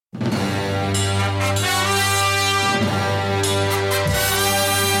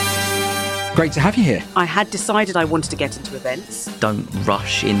great to have you here. I had decided I wanted to get into events. Don't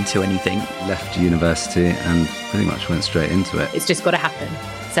rush into anything. Left university and pretty much went straight into it. It's just got to happen.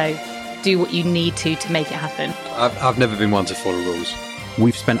 So do what you need to make it happen. I've never been one to follow rules.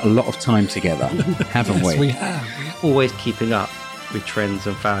 We've spent a lot of time together, haven't we? We have. Always keeping up with trends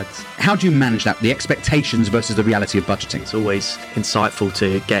and fads. How do you manage that, the expectations versus the reality of budgeting? It's always insightful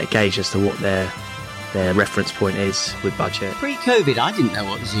to get a gauge as to what their reference point is with budget. Pre-COVID, I didn't know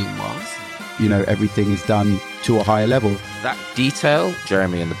what Zoom was. You know, everything is done to a higher level. That detail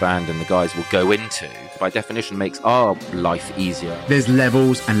Jeremy and the band and the guys will go into, by definition, makes our life easier. There's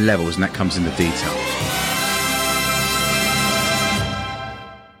levels and levels, and that comes in the detail.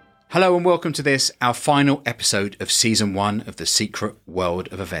 Hello and welcome to this, our final episode of Season 1 of The Secret World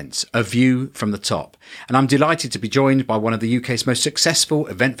of Events, A View from the Top. And I'm delighted to be joined by one of the UK's most successful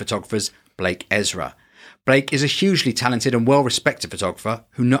event photographers, Blake Ezra. Blake is a hugely talented and well-respected photographer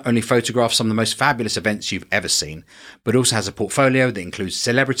who not only photographs some of the most fabulous events you've ever seen, but also has a portfolio that includes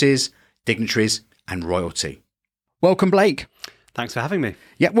celebrities, dignitaries and royalty. Welcome, Blake. Thanks for having me.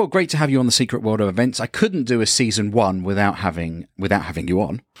 Yeah, well, great to have you on The Secret World of Events. I couldn't do a Season 1 without having you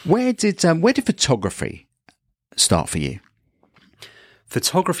on. Where did photography start for you?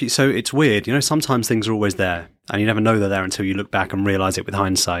 Photography, so it's weird. You know, sometimes things are always there and you never know they're there until you look back and realise it with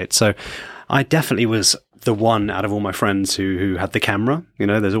hindsight. So I definitely was the one out of all my friends who had the camera. You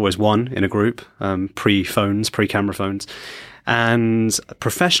know, there's always one in a group, pre-camera phones. And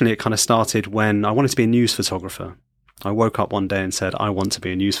professionally, it kind of started when I wanted to be a news photographer. I woke up one day and said, I want to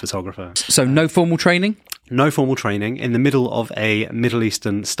be a news photographer. So no formal training? No formal training. In the middle of a Middle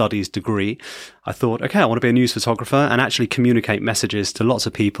Eastern studies degree, I thought, okay, I want to be a news photographer and actually communicate messages to lots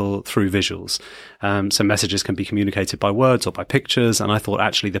of people through visuals. So messages can be communicated by words or by pictures. And I thought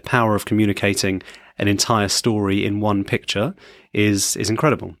actually the power of communicating an entire story in one picture is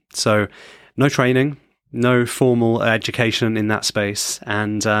incredible. So no training, no formal education in that space,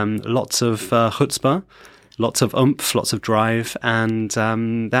 and lots of chutzpah. Lots of oomph, lots of drive, and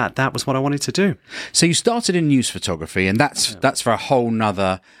that was what I wanted to do. So you started in news photography, and that's for a whole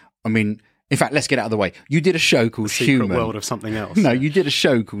nother. I mean, in fact, let's get out of the way. You did a show called Human. Secret World of something else. No, you did a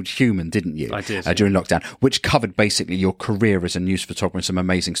show called Human, didn't you? I did. During lockdown, which covered basically your career as a news photographer and some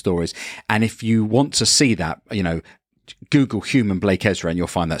amazing stories. And if you want to see that, you know, Google Human Blake Ezra and you'll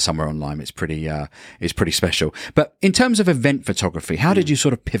find that somewhere online. It's pretty special. But in terms of event photography, how did you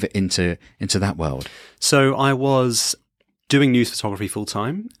sort of pivot into that world? So I was doing news photography full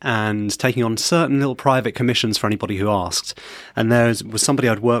time and taking on certain little private commissions for anybody who asked. And there was somebody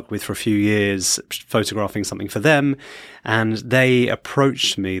I'd worked with for a few years photographing something for them. And they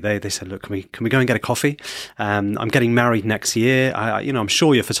approached me. They said, look, can we go and get a coffee? I'm getting married next year. I'm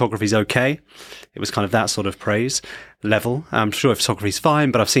sure your photography's okay. It was kind of that sort of praise level. I'm sure photography's fine,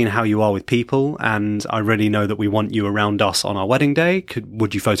 but I've seen how you are with people, and I really know that we want you around us on our wedding day.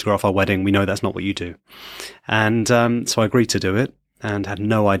 Would you photograph our wedding? We know that's not what you do. And so I agreed to do it and had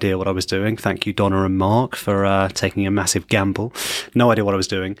no idea what I was doing. Thank you, Donna and Mark, for taking a massive gamble. No idea what I was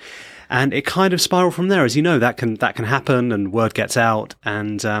doing. And it kind of spiraled from there. As you know, that can happen and word gets out.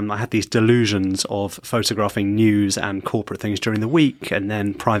 And I had these delusions of photographing news and corporate things during the week and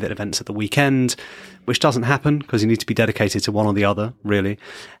then private events at the weekend, which doesn't happen because you need to be dedicated to one or the other, really.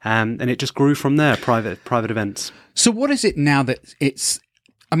 And it just grew from there, private events. So what is it now that it's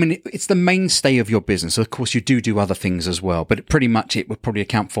the mainstay of your business. Of course, you do other things as well, but pretty much it would probably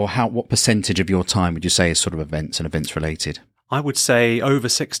account for what percentage of your time would you say is sort of events and events related? I would say over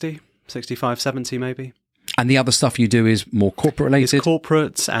 60. 65, 70 maybe. And the other stuff you do is more corporate related? It's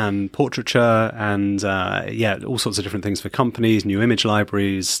corporates and portraiture and, all sorts of different things for companies, new image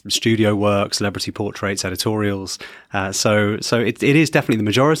libraries, studio work, celebrity portraits, editorials. So it is definitely the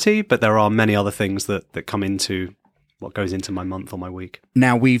majority, but there are many other things that come into what goes into my month or my week.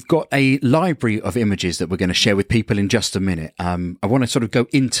 Now, we've got a library of images that we're going to share with people in just a minute. I want to sort of go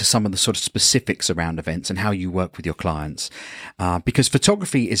into some of the sort of specifics around events and how you work with your clients, because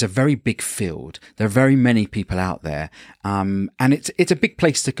photography is a very big field. There are very many people out there, and it's a big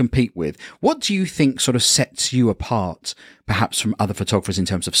place to compete with. What do you think sort of sets you apart, perhaps from other photographers in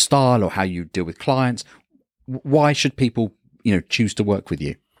terms of style or how you deal with clients? Why should people, choose to work with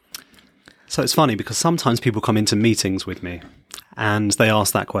you? So it's funny because sometimes people come into meetings with me and they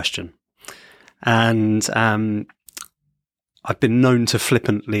ask that question. And I've been known to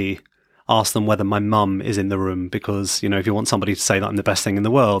flippantly ask them whether my mum is in the room, because, if you want somebody to say that I'm the best thing in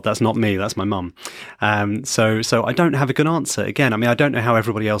the world, that's not me, that's my mum. So I don't have a good answer. Again, I don't know how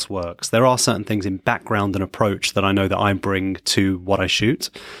everybody else works. There are certain things in background and approach that I know that I bring to what I shoot.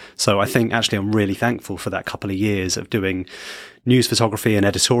 So I think actually I'm really thankful for that couple of years of doing news photography and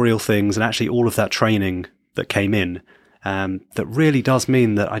editorial things, and actually all of that training that came in. That really does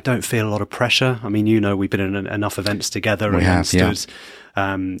mean that I don't feel a lot of pressure. We've been in enough events together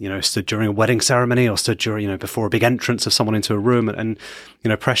stood during a wedding ceremony, or stood during, before a big entrance of someone into a room, and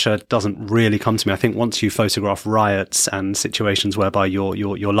pressure doesn't really come to me. I think once you photograph riots and situations whereby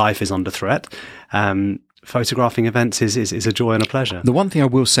your life is under threat, photographing events is a joy and a pleasure. The one thing I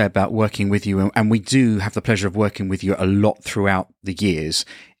will say about working with you, and we do have the pleasure of working with you a lot throughout the years,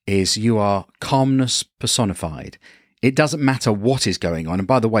 is you are calmness personified. It doesn't matter what is going on. And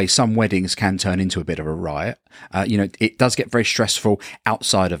by the way, some weddings can turn into a bit of a riot. It does get very stressful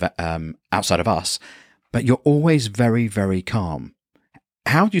outside of us, but you're always very, very calm.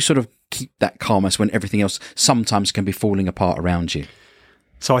 How do you sort of keep that calmness when everything else sometimes can be falling apart around you?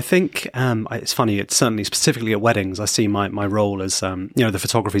 So I think it's funny. It's certainly specifically at weddings, I see my role as the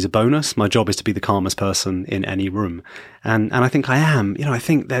photography is a bonus. My job is to be the calmest person in any room, and I think I am. I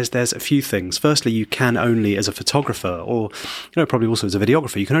think there's a few things. Firstly, you can only, as a photographer, or probably also as a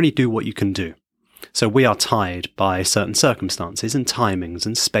videographer, you can only do what you can do. So we are tied by certain circumstances and timings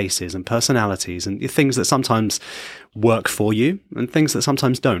and spaces and personalities and things that sometimes work for you and things that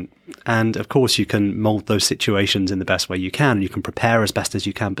sometimes don't. And of course, you can mold those situations in the best way you can. You can prepare as best as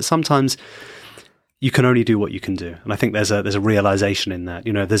you can, but sometimes you can only do what you can do. And I think there's a realization in that.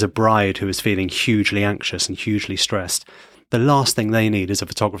 There's a bride who is feeling hugely anxious and hugely stressed. The last thing they need is a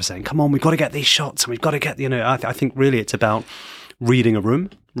photographer saying, "Come on, we've got to get these shots, and we've got to get," I think really it's about reading a room,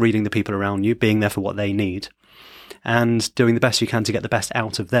 reading the people around you, being there for what they need, and doing the best you can to get the best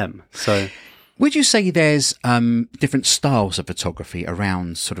out of them. So, would you say there's different styles of photography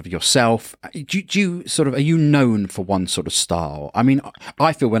around sort of yourself? Do you are you known for one sort of style?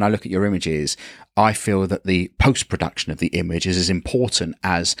 I feel when I look at your images, I feel that the post-production of the image is as important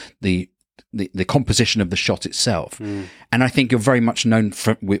as the composition of the shot itself. And I think you're very much known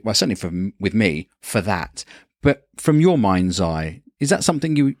with me for that. But from your mind's eye, is that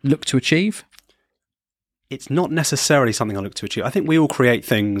something you look to achieve? It's not necessarily something I look to achieve. I think we all create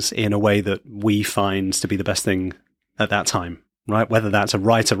things in a way that we find to be the best thing at that time, right? Whether that's a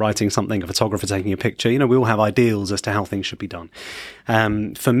writer writing something, a photographer taking a picture, we all have ideals as to how things should be done.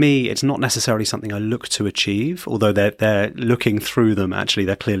 For me, it's not necessarily something I look to achieve, although they're looking through them. Actually,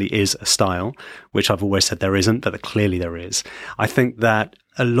 there clearly is a style, which I've always said there isn't, but clearly there is. I think that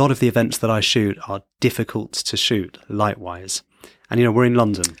a lot of the events that I shoot are difficult to shoot light-wise. And, we're in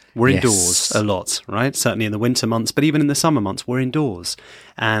London. We're indoors a lot, right? Certainly in the winter months, but even in the summer months, we're indoors.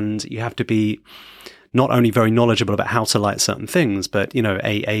 And you have to be not only very knowledgeable about how to light certain things, but,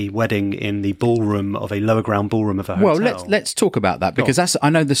 a wedding in the ballroom of a lower ground ballroom of a hotel. Well, let's talk about that, because I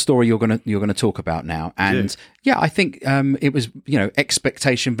know the story you're going to talk about now. And I think it was,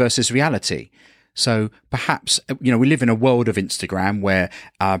 expectation versus reality. So perhaps, we live in a world of Instagram where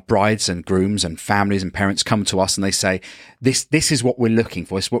brides and grooms and families and parents come to us and they say, this is what we're looking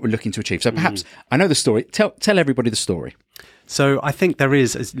for. This is what we're looking to achieve. So perhaps I know the story. Tell everybody the story. So I think there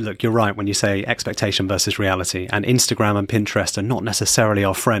is, look, you're right when you say expectation versus reality, and Instagram and Pinterest are not necessarily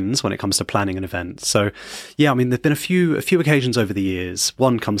our friends when it comes to planning an event. So there've been a few occasions over the years.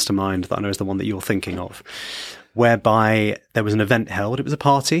 One comes to mind that I know is the one that you're thinking of, whereby there was an event held. It was a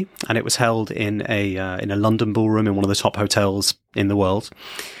party, and it was held in a London ballroom in one of the top hotels in the world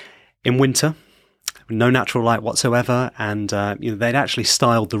in winter. No natural light whatsoever, and they'd actually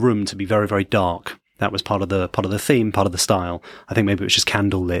styled the room to be very, very dark. That was part of the theme, part of the style. I think maybe it was just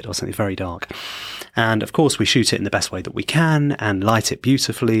candle lit or something very dark. And of course, we shoot it in the best way that we can and light it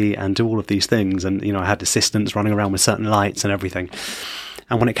beautifully and do all of these things. And I had assistants running around with certain lights and everything.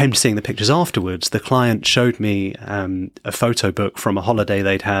 And when it came to seeing the pictures afterwards, the client showed me a photo book from a holiday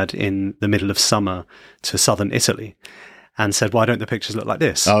they'd had in the middle of summer to southern Italy, and said, "Why don't the pictures look like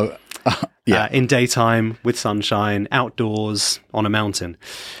this?" In daytime, with sunshine, outdoors, on a mountain.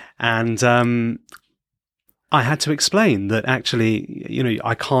 And I had to explain that actually,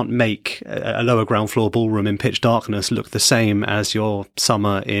 I can't make a lower ground floor ballroom in pitch darkness look the same as your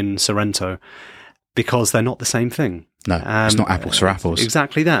summer in Sorrento, because they're not the same thing. No, it's not apples for apples.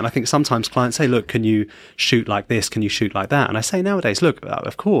 Exactly that. And I think sometimes clients say, "Look, can you shoot like this? Can you shoot like that?" And I say nowadays, look,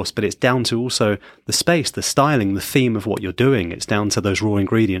 of course, but it's down to also the space, the styling, the theme of what you're doing. It's down to those raw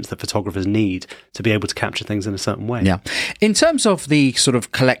ingredients that photographers need to be able to capture things in a certain way. Yeah. In terms of the sort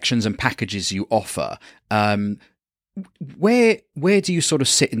of collections and packages you offer, where do you sort of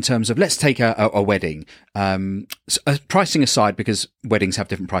sit in terms of, let's take a wedding, pricing aside, because weddings have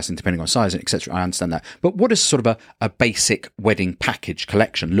different pricing depending on size and etc. I understand that, but what does sort of a basic wedding package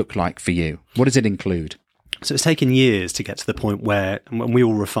collection look like for you? What does it include? So it's taken years to get to the point where we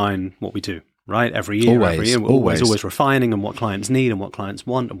all refine what we do. Right, every year, we're always refining on what clients need and what clients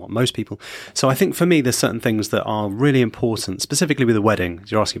want and what most people. So I think for me, there's certain things that are really important, specifically with a wedding.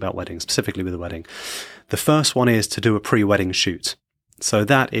 You're asking about weddings, specifically with a wedding. The first one is to do a pre-wedding shoot. So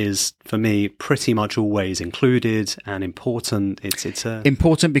that is, for me, pretty much always included and important. It's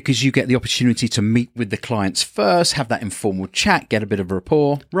important because you get the opportunity to meet with the clients first, have that informal chat, get a bit of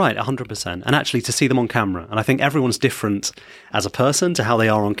rapport. Right, 100%. And actually to see them on camera. And I think everyone's different as a person to how they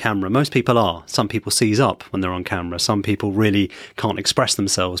are on camera. Most people are. Some people seize up when they're on camera. Some people really can't express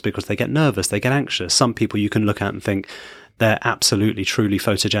themselves because they get nervous, they get anxious. Some people you can look at and think they're absolutely, truly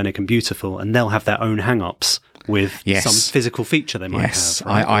photogenic and beautiful, and they'll have their own hang-ups with some physical feature they might have.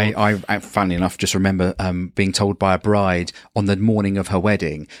 Right? I funnily enough, just remember being told by a bride on the morning of her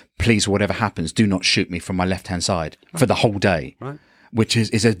wedding, please, whatever happens, do not shoot me from my left-hand side for the whole day. Right. Which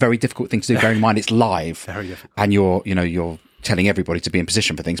is a very difficult thing to do. Bearing in mind it's live. Very difficult. And you're telling everybody to be in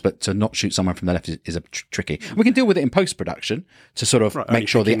position for things, but to not shoot someone from the left is tricky. We can deal with it in post-production to sort of make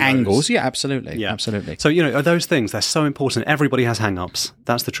sure the angles. Yeah, absolutely. Yeah, absolutely. So, those things, they're so important. Everybody has hang-ups.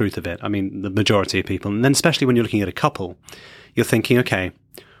 That's the truth of it. I mean, the majority of people. And then especially when you're looking at a couple, you're thinking, okay,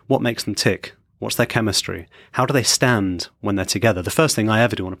 what makes them tick? What's their chemistry? How do they stand when they're together? The first thing I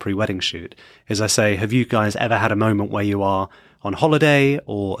ever do on a pre-wedding shoot is I say, have you guys ever had a moment where you are on holiday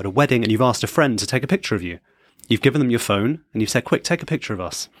or at a wedding and you've asked a friend to take a picture of you? You've given them your phone and you've said, quick, take a picture of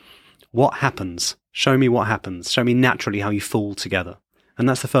us. What happens? Show me what happens. Show me naturally how you fall together. And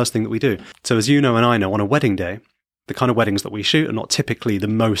that's the first thing that we do. So as you know and I know, on a wedding day, the kind of weddings that we shoot are not typically the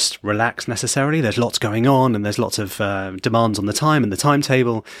most relaxed necessarily. There's lots going on and there's lots of demands on the time and the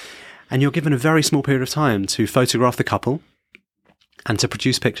timetable. And you're given a very small period of time to photograph the couple and to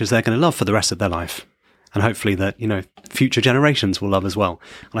produce pictures they're going to love for the rest of their life. And hopefully that, future generations will love as well.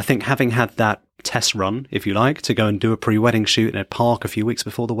 And I think having had that test run, if you like, to go and do a pre-wedding shoot in a park a few weeks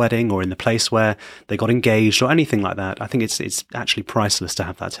before the wedding or in the place where they got engaged or anything like that, I think it's actually priceless to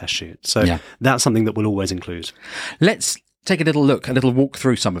have that test shoot. So that's something that we'll always include. Let's take a little walk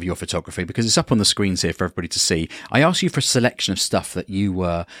through some of your photography because it's up on the screens here for everybody to see. I asked you for a selection of stuff that you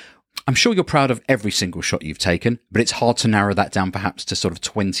were... I'm sure you're proud of every single shot you've taken, but it's hard to narrow that down perhaps to sort of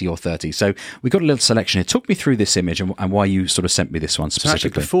 20 or 30. So we've got a little selection here. Talk me through this image and why you sort of sent me this one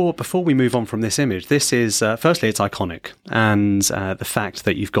specifically. So actually, before we move on from this image, this is, firstly, it's iconic. And the fact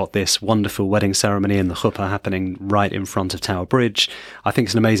that you've got this wonderful wedding ceremony and the chuppah happening right in front of Tower Bridge, I think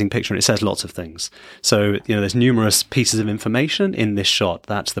it's an amazing picture and it says lots of things. So, there's numerous pieces of information in this shot.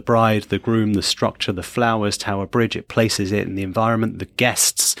 That's the bride, the groom, the structure, the flowers, Tower Bridge. It places it in the environment, the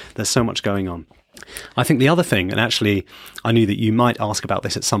guests. There's so much going on. I think the other thing, and actually I knew that you might ask about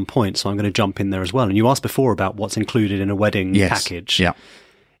this at some point, so I'm going to jump in there as well. And you asked before about what's included in a wedding package.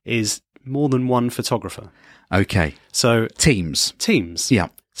 Is more than one photographer. Okay. So Teams. Yeah.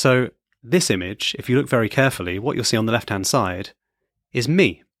 So this image, if you look very carefully, what you'll see on the left-hand side is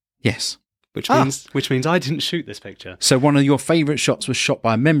me. Yes. Which means I didn't shoot this picture. So one of your favourite shots was shot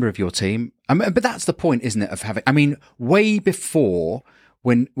by a member of your team. But that's the point, isn't it, of having... way before...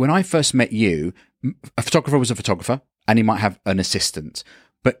 When I first met you, a photographer was a photographer and he might have an assistant.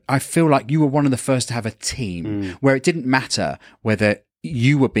 But I feel like you were one of the first to have a team where it didn't matter whether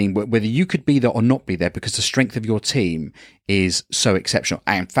whether you could be there or not be there because the strength of your team is so exceptional.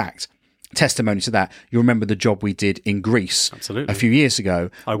 And in fact, testimony to that, you remember the job we did in Greece a few years ago.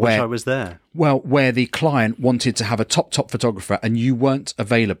 I wish I was there. Well, where the client wanted to have a top photographer and you weren't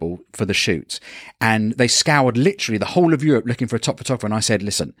available for the shoot. And they scoured literally the whole of Europe looking for a top photographer. And I said,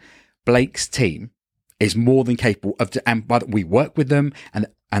 listen, Blake's team is more than capable of, and we work with them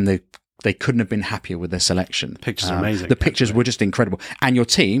and they couldn't have been happier with their selection. Pictures are amazing. The pictures were just incredible. And your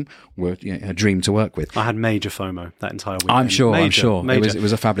team were a dream to work with. I had major FOMO that entire weekend. I'm sure. It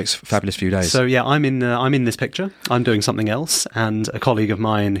was a fabulous few days. So yeah, I'm in this picture. I'm doing something else. And a colleague of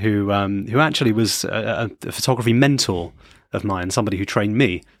mine who actually was a photography mentor of mine, somebody who trained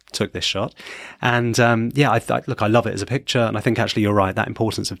me, took this shot. And I love it as a picture. And I think actually you're right, that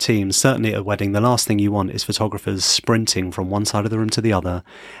importance of teams, certainly at a wedding, the last thing you want is photographers sprinting from one side of the room to the other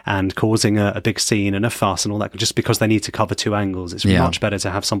and causing a big scene and a fuss and all that just because they need to cover two angles. It's much better to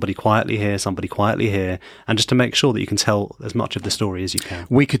have somebody quietly here, and just to make sure that you can tell as much of the story as you can.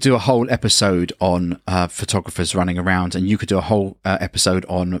 We could do a whole episode on photographers running around, and you could do a whole episode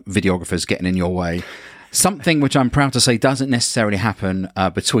on videographers getting in your way. Something which I'm proud to say doesn't necessarily happen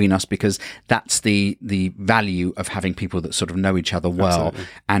between us, because that's the value of having people that sort of know each other well. Absolutely.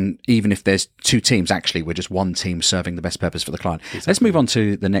 And even if there's two teams, actually, we're just one team serving the best purpose for the client. Exactly. Let's move on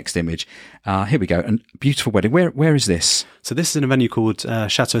to the next image. Here we go. A beautiful wedding. Where is this? So this is in a venue called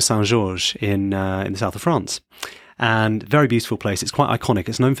Chateau Saint-Georges in the south of France. And very beautiful place. It's quite iconic.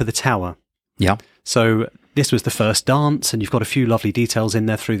 It's known for the tower. Yeah. So this was the first dance, and you've got a few lovely details in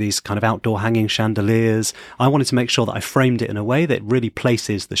there through these kind of outdoor hanging chandeliers. I wanted to make sure that I framed it in a way that really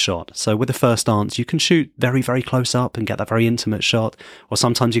places the shot. So with the first dance, you can shoot very, very close up and get that very intimate shot, or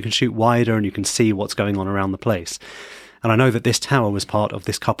sometimes you can shoot wider and you can see what's going on around the place. And I know that this tower was part of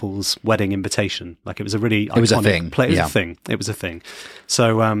this couple's wedding invitation. Like, it was a really iconic thing. It was a thing. It was a thing.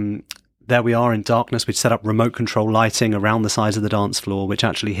 So there we are in darkness. We'd set up remote control lighting around the sides of the dance floor, which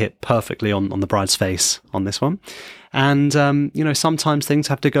actually hit perfectly on the bride's face on this one. And, sometimes things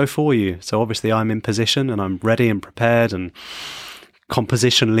have to go for you. So obviously I'm in position and I'm ready and prepared, and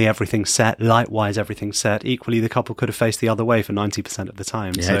compositionally everything's set, light-wise everything's set. Equally, the couple could have faced the other way for 90% of the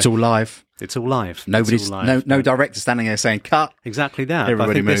time. Yeah, so it's all live. It's all live. Nobody's no director standing there saying cut. Exactly that.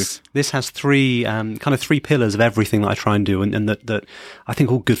 Everybody I think move. This has three pillars of everything that I try and do, and that I think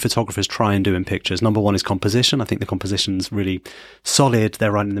all good photographers try and do in pictures. Number one is composition. I think the composition's really solid.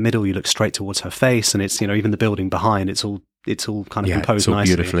 They're right in the middle. You look straight towards her face, and it's, even the building behind. It's all kind of composed it's all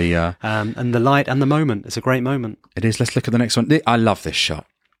nicely. Beautifully. Yeah. And the light and the moment. It's a great moment. It is. Let's look at the next one. I love this shot.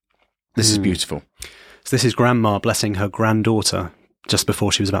 This is beautiful. So this is grandma blessing her granddaughter just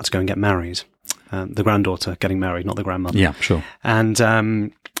before she was about to go and get married. The granddaughter getting married, not the grandmother. Yeah, sure.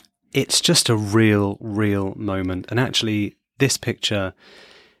 And it's just a real, real moment. And actually, this picture...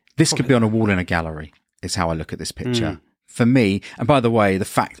 This could be on a wall in a gallery, is how I look at this picture. For me, and by the way, the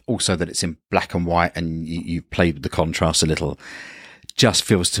fact also that it's in black and white and you played with the contrast a little, just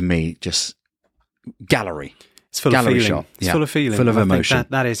feels to me just gallery. It's full gallery of feeling. Shot. It's full of feeling. Full of emotion.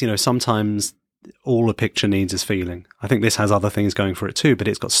 That is, sometimes all a picture needs is feeling. I think this has other things going for it too, but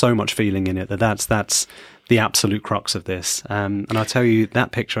it's got so much feeling in it that's the absolute crux of this. And I'll tell you,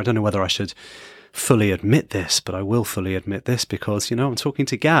 that picture, I don't know whether I should fully admit this, but I will fully admit this because, I'm talking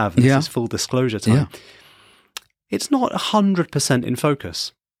to Gav, and this is full disclosure time. Yeah. It's not 100% in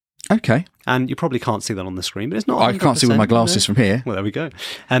focus. Okay. And you probably can't see that on the screen, but it's not 100%. I can't see with my glasses from here. Well, there we go.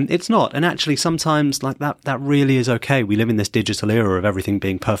 It's not. And actually, sometimes like that really is okay. We live in this digital era of everything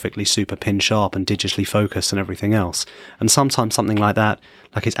being perfectly super pin sharp and digitally focused and everything else. And sometimes something like that,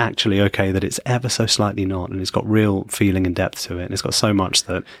 like, it's actually okay that it's ever so slightly not, and it's got real feeling and depth to it. And it's got so much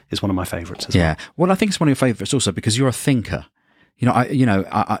that is one of my favourites as well. Yeah. Well, I think it's one of your favourites also because you're a thinker.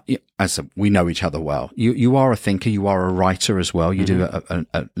 As we know each other well, you are a thinker, you are a writer as well. You do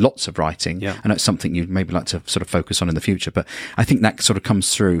lots of writing, and it's something you'd maybe like to sort of focus on in the future. But I think that sort of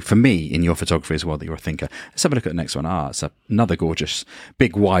comes through for me in your photography as well, that you're a thinker. Let's have a look at the next one. It's another gorgeous,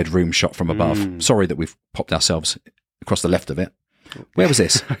 big, wide room shot from above. Sorry that we've popped ourselves across the left of it. Where was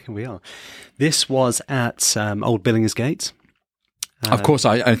this? We are. This was at Old Billingsgate. Of course,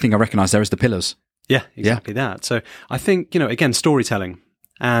 I think I recognise there as the pillars. Yeah, exactly that. So I think, again, storytelling.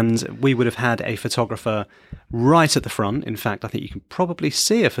 And we would have had a photographer right at the front. In fact, I think you can probably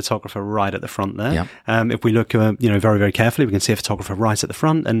see a photographer right at the front there. Yeah. If we look, very, very carefully, we can see a photographer right at the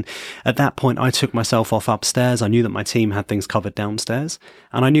front. And at that point, I took myself off upstairs. I knew that my team had things covered downstairs.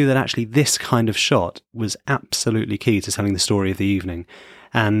 And I knew that actually this kind of shot was absolutely key to telling the story of the evening.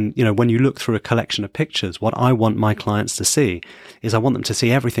 And, when you look through a collection of pictures, what I want my clients to see is I want them to see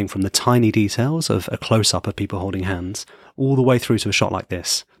everything from the tiny details of a close-up of people holding hands all the way through to a shot like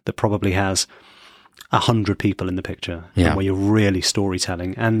this that probably has 100 people in the picture, where you're really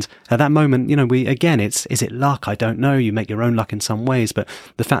storytelling. And at that moment, is it luck? I don't know. You make your own luck in some ways, but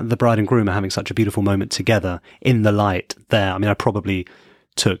the fact that the bride and groom are having such a beautiful moment together in the light there, I probably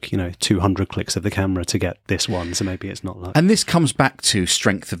took 200 clicks of the camera to get this one, so maybe it's not luck. And this comes back to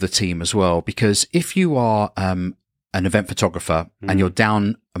strength of the team as well, because if you are an event photographer and you're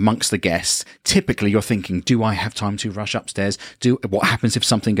down amongst the guests, typically you're thinking, do I have time to rush upstairs? What happens if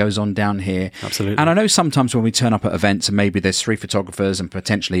something goes on down here? Absolutely. And I know sometimes when we turn up at events and maybe there's 3 photographers and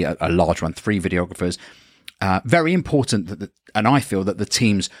potentially a large one, 3 videographers, very important and I feel that the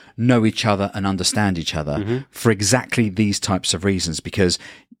teams know each other and understand each other for exactly these types of reasons, because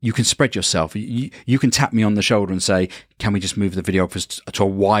you can spread yourself. You can tap me on the shoulder and say, can we just move the videographers to a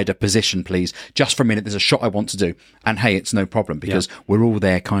wider position, please? Just for a minute, there's a shot I want to do. And hey, it's no problem because we're all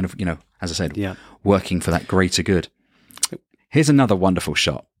there kind of, as I said, working for that greater good. Here's another wonderful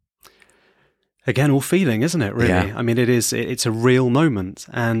shot. Again, all feeling, isn't it, really? Yeah. I mean, it's a real moment.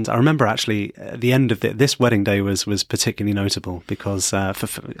 And I remember actually at the end of this wedding day was particularly notable because,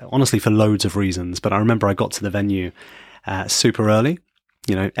 honestly, for loads of reasons. But I remember I got to the venue super early,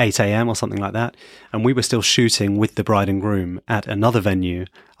 8 a.m. or something like that. And we were still shooting with the bride and groom at another venue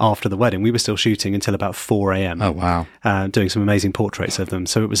after the wedding. We were still shooting until about 4 a.m. Oh, wow. Doing some amazing portraits of them.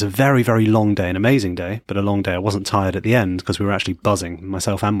 So it was a very, very long day, an amazing day, but a long day. I wasn't tired at the end because we were actually buzzing,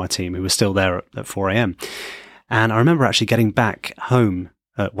 myself and my team, who were still there at 4 a.m. And I remember actually getting back home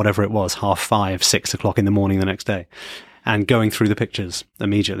at whatever it was, 5:30, 6 o'clock in the morning the next day, and going through the pictures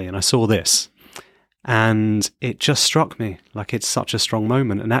immediately. And I saw this. And it just struck me like it's such a strong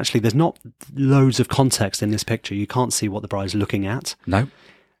moment. And actually, there's not loads of context in this picture. You can't see what the bride's looking at. No.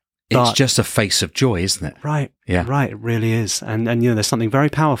 It's just a face of joy, isn't it? Right. Yeah. Right. It really is. And there's something very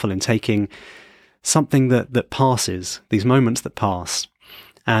powerful in taking something that passes, these moments that pass,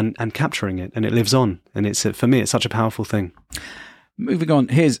 and capturing it, and it lives on. And for me, it's such a powerful thing. Moving on,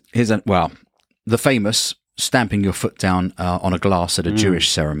 here's the famous stamping your foot down on a glass at a Jewish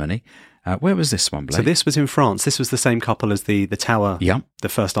ceremony. Where was this one, Blake? So this was in France. This was the same couple as the tower, the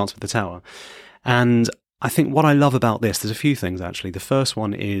first dance with the tower. And I think what I love about this, there's a few things actually. The first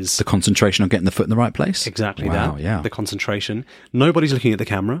one is the concentration on getting the foot in the right place. Exactly wow, that. Yeah. The concentration. Nobody's looking at the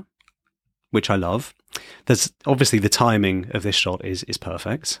camera, which I love. There's obviously the timing of this shot is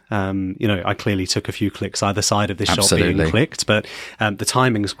perfect. I clearly took a few clicks either side of this shot being clicked, but the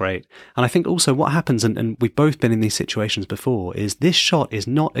timing's great. And I think also what happens, and we've both been in these situations before, is this shot is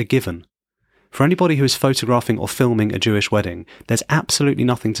not a given. For anybody who is photographing or filming a Jewish wedding, there's absolutely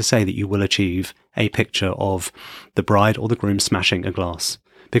nothing to say that you will achieve a picture of the bride or the groom smashing a glass,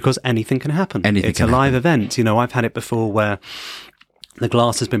 because anything can happen. It's a live event. I've had it before where the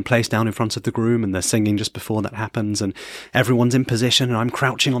glass has been placed down in front of the groom and they're singing just before that happens, and everyone's in position and I'm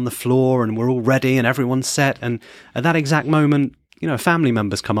crouching on the floor and we're all ready and everyone's set. And at that exact moment, family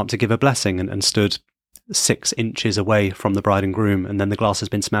members come up to give a blessing and stood 6 inches away from the bride and groom, and then the glass has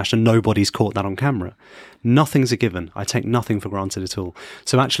been smashed and nobody's caught that on camera. Nothing's a given. I take nothing for granted at all.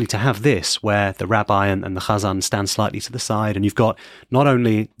 So actually to have this where the rabbi and the chazan stand slightly to the side, and you've got not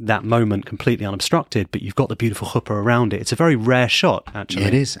only that moment completely unobstructed, but you've got the beautiful chuppah around it. It's a very rare shot, actually.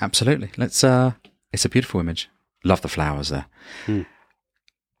 It is, absolutely. It's a beautiful image. Love the flowers there.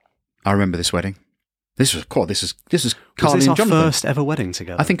 I remember this wedding. This was Carly and Jonathan. Our first ever wedding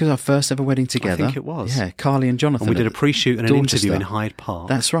together? I think it was our first ever wedding together. I think it was. Yeah, Carly and Jonathan. And we did a pre-shoot and an interview in Hyde Park.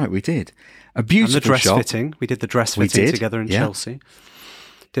 That's right, we did. A beautiful and the dress shot. fitting. We did the dress fitting together in Chelsea.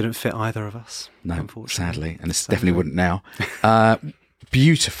 Didn't fit either of us. No, unfortunately. Sadly. And it definitely wouldn't now.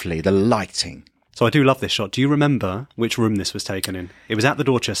 Beautifully, the lighting. So I do love this shot. Do you remember which room this was taken in? It was at the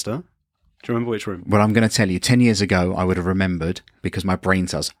Dorchester. Do you remember which room? Well, I'm going to tell you, 10 years ago, I would have remembered because my brain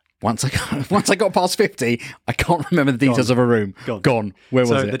tells. Once I got past 50, I can't remember the details of a room. Gone. Where was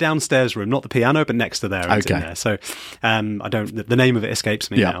it? So the downstairs room, not the piano, but next to there. It's in there. So the name of it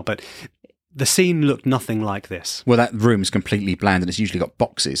escapes me now, but the scene looked nothing like this. Well, that room is completely bland, and it's usually got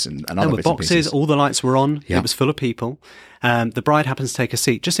boxes and other bits and pieces. There were boxes, all the lights were on, it was full of people. The bride happens to take a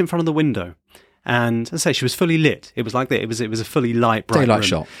seat just in front of the window. And as I say, she was fully lit. It was like that. It was a fully bright daylight room.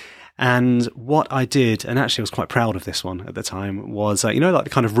 shot. And what I did, and actually I was quite proud of this one at the time, was, like the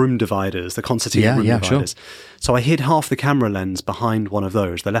kind of room dividers, the concertina room dividers. Sure. So I hid half the camera lens behind one of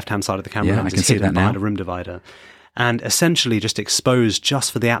those. The left-hand side of the camera lens is hidden behind a room divider. And essentially just exposed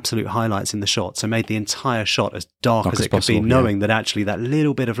just for the absolute highlights in the shot. So made the entire shot as dark as it could be, knowing that actually that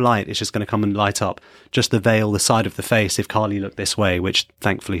little bit of light is just going to come and light up just the veil, the side of the face, if Carly looked this way, which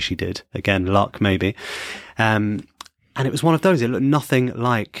thankfully she did. Again, luck maybe. And it was one of those. It looked nothing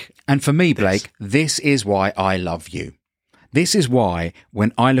like. And for me, Blake, this is why I love you. This is why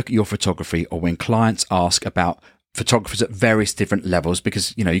when I look at your photography, or when clients ask about photographers at various different levels,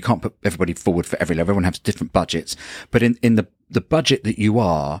 because, you can't put everybody forward for every level. Everyone has different budgets. But in the budget that you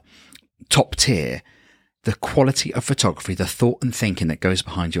are, top tier, the quality of photography, the thought and thinking that goes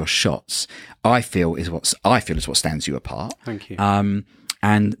behind your shots, I feel is what stands you apart. Thank you.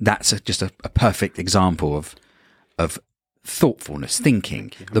 And that's just a perfect example of thoughtfulness,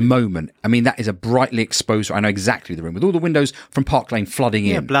 thinking, the moment. I mean, that is a brightly exposed. I know exactly the room with all the windows from Park Lane flooding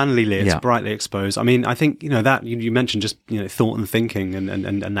in. Yeah, blandly lit, brightly exposed. I mean, I think that you mentioned just thought and thinking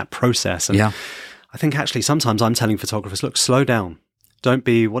and that process. And I think actually sometimes I'm telling photographers, look, slow down. Don't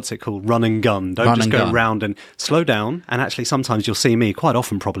be, what's it called, run and gun. Don't just go around and slow down. And actually, sometimes you'll see me quite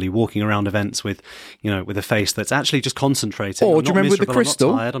often probably walking around events with, with a face that's actually just concentrating. Or do you remember with the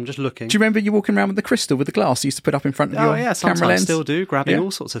crystal? I'm not tired, I'm just looking. Do you remember you walking around with the crystal with the glass you used to put up in front of your camera lens? Sometimes I still do, grabbing all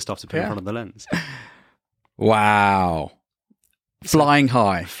sorts of stuff to put in front of the lens. Wow. Flying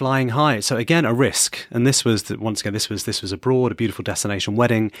high. Flying high. So again, a risk. And this was, this was abroad, a beautiful destination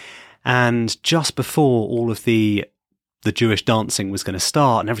wedding. And just before all of the Jewish dancing was going to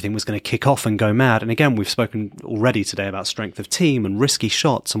start and everything was going to kick off and go mad. And again, we've spoken already today about strength of team and risky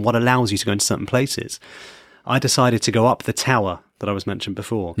shots and what allows you to go into certain places. I decided to go up the tower that I was mentioned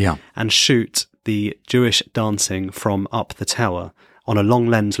before and shoot the Jewish dancing from up the tower on a long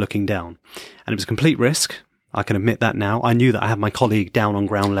lens looking down. And it was a complete risk. I can admit that now. I knew that I had my colleague down on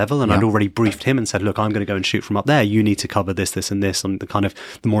ground level and I'd already briefed him and said, look, I'm going to go and shoot from up there. You need to cover this, this and this on the kind of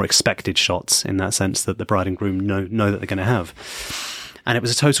the more expected shots in that sense that the bride and groom know that they're going to have. And it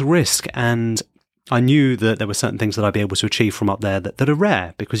was a total risk. And I knew that there were certain things that I'd be able to achieve from up there that are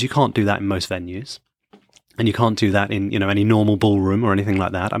rare because you can't do that in most venues. And you can't do that in, any normal ballroom or anything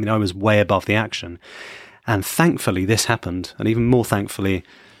like that. I mean, I was way above the action. And thankfully this happened. And even more thankfully,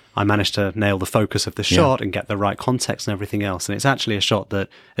 I managed to nail the focus of the shot and get the right context and everything else. And it's actually a shot that,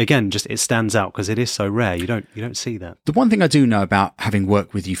 again, just it stands out because it is so rare. You don't see that. The one thing I do know about having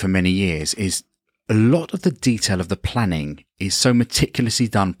worked with you for many years is a lot of the detail of the planning is so meticulously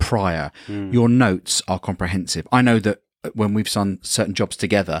done prior. Your notes are comprehensive. I know that when we've done certain jobs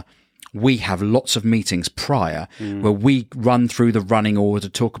together, we have lots of meetings prior where we run through the running order,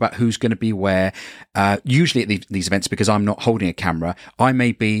 talk about who's going to be where. Usually at these events, because I'm not holding a camera, I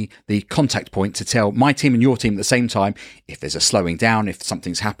may be the contact point to tell my team and your team at the same time if there's a slowing down, if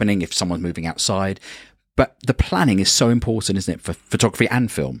something's happening, if someone's moving outside. But the planning is so important, isn't it, for photography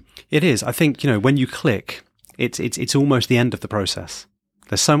and film? It is. I think, when you click, it's almost the end of the process.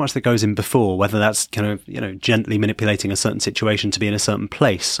 There's so much that goes in before, whether that's gently manipulating a certain situation to be in a certain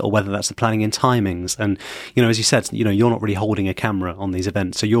place, or whether that's the planning and timings. And, as you said, you're not really holding a camera on these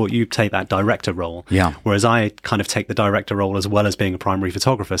events. So you take that director role. Yeah. Whereas I kind of take the director role as well as being a primary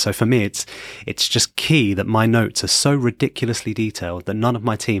photographer. So for me, it's just key that my notes are so ridiculously detailed that none of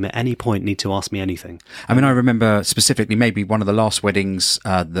my team at any point need to ask me anything. I mean, I remember specifically maybe one of the last weddings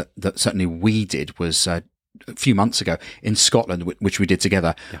that certainly we did was a few months ago in Scotland, which we did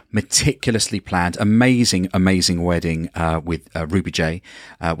together. Meticulously planned, amazing wedding with Ruby J,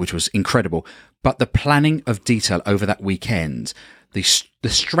 which was incredible. But the planning of detail over that weekend, the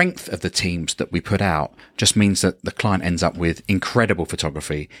strength of the teams that we put out just means that the client ends up with incredible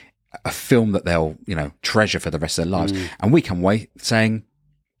photography, a film that they'll treasure for the rest of their lives. And we come away saying,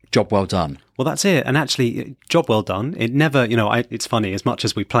 job well done. Well, that's it. And actually, job well done. It never, it's funny, as much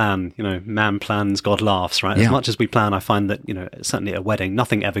as we plan, man plans, God laughs, right? As much as we plan, I find that, certainly at a wedding,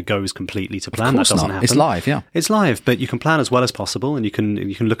 nothing ever goes completely to plan. That doesn't happen. It's live, yeah. It's live, but you can plan as well as possible and you can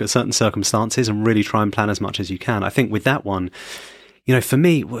look at certain circumstances and really try and plan as much as you can. I think with that one, for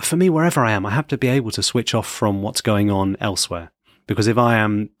me, wherever I am, I have to be able to switch off from what's going on elsewhere. Because if I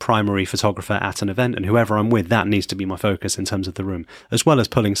am primary photographer at an event and whoever I'm with, that needs to be my focus in terms of the room, as well as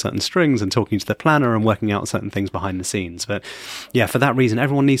pulling certain strings and talking to the planner and working out certain things behind the scenes. But yeah, for that reason,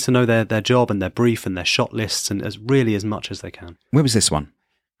 everyone needs to know their job and their brief and their shot lists and as much as they can. Where was this one?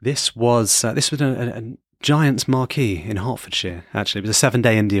 This was a Giants marquee in Hertfordshire, actually. It was a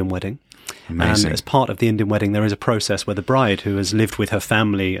 7-day Indian wedding. Amazing. And as part of the Indian wedding, there is a process where the bride, who has lived with her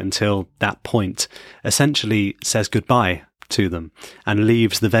family until that point, essentially says goodbye to them and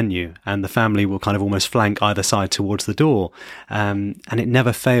leaves the venue, and the family will kind of almost flank either side towards the door, and it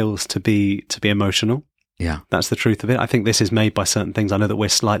never fails to be emotional. Yeah, that's the truth of it. I think this is made by certain things. I know that we're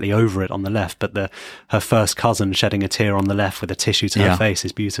slightly over it on the left, but her first cousin shedding a tear on the left with a tissue to her face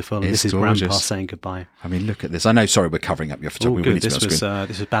is beautiful. And this is gorgeous. Grandpa saying goodbye. I mean, look at this. I know. Sorry, we're covering up your photography. Oh, good. This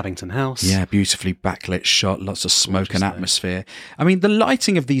was Babington House. Yeah, beautifully backlit shot, lots of smoke and atmosphere. I mean, the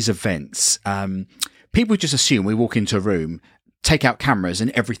lighting of these events. People just assume we walk into a room, take out cameras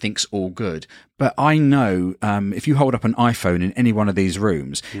and everything's all good. But I know if you hold up an iPhone in any one of these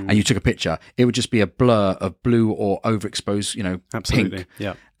rooms and you took a picture, it would just be a blur of blue or overexposed, Absolutely. pink.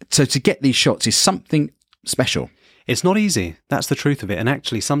 Yeah. So to get these shots is something special. It's not easy. That's the truth of it. And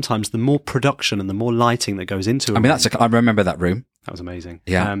actually, sometimes the more production and the more lighting that goes into it. I remember that room. That was amazing.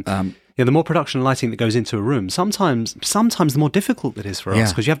 Yeah. The more production and lighting that goes into a room, sometimes the more difficult it is for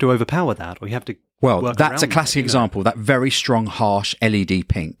us because you have to overpower that, or you have to. Well, that's a classic example. That very strong, harsh LED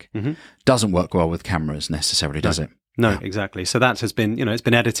pink doesn't work well with cameras necessarily, does it? No, exactly. So that has been, it's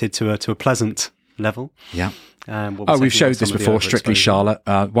been edited to a pleasant level. Yeah. We've showed this before. Strictly Charlotte,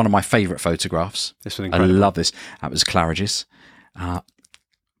 one of my favourite photographs. This was incredible. I love this. That was Claridge's.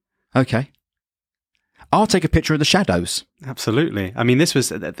 Okay. I'll take a picture of the shadows. Absolutely. I mean, this was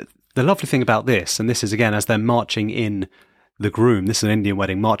the lovely thing about this, and this is, again, as they're marching in the groom, this is an Indian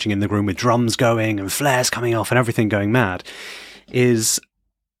wedding, marching in the groom with drums going and flares coming off and everything going mad, is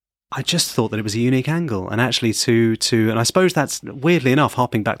I just thought that it was a unique angle, and actually and I suppose that's weirdly enough,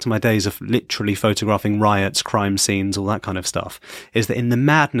 harping back to my days of literally photographing riots, crime scenes, all that kind of stuff, is that in the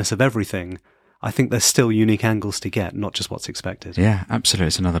madness of everything, I think there's still unique angles to get, not just what's expected. Yeah, absolutely.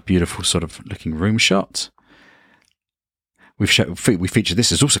 It's another beautiful sort of looking room shot. We featured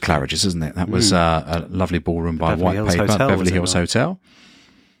this is also Claridge's, isn't it? That was a lovely ballroom by Beverly White Hills Paper, Hotel, Beverly Hills Hotel.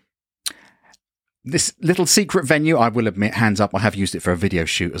 This little secret venue, I will admit, hands up, I have used it for a video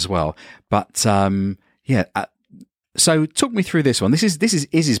shoot as well. But so talk me through this one. This is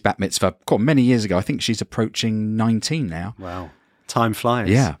Izzy's bat mitzvah, many years ago. I think she's approaching 19 now. Wow. Time flies.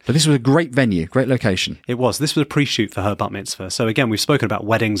 Yeah, but this was a great venue, great location. It was. This was a pre-shoot for her bat mitzvah. So again, we've spoken about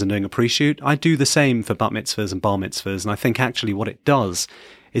weddings and doing a pre-shoot. I do the same for bat mitzvahs and bar mitzvahs. And I think actually what it does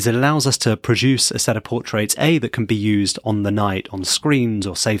is it allows us to produce a set of portraits, A, that can be used on the night on screens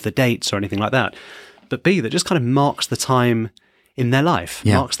or save the dates or anything like that, but B, that just kind of marks the time in their life,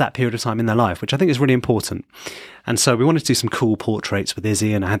 marks that period of time in their life, which I think is really important. And so we wanted to do some cool portraits with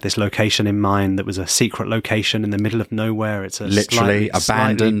Izzy, and I had this location in mind that was a secret location in the middle of nowhere. It's a literally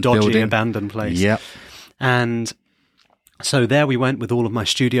abandoned dodgy, building. Abandoned place. Yep. And so there we went with all of my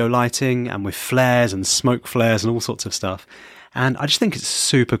studio lighting and with flares and smoke flares and all sorts of stuff. And I just think it's a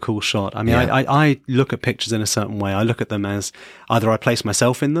super cool shot. I mean, I look at pictures in a certain way. I look at them as either I place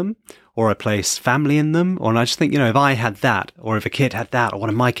myself in them or I place family in them. And I just think, if I had that, or if a kid had that, or one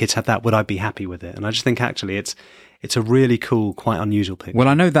of my kids had that, would I be happy with it? And I just think actually it's a really cool, quite unusual picture. Well,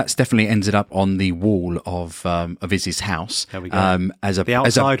 I know that's definitely ended up on the wall of Izzy's house. There we go. The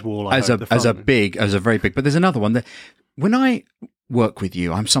outside wall, as a very big. But there's another one that when I work with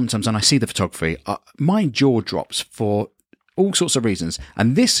you, I'm sometimes, and I see the photography, my jaw drops for all sorts of reasons.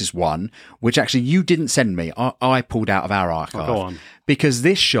 And this is one which actually you didn't send me. I pulled out of our archive. Go on. Because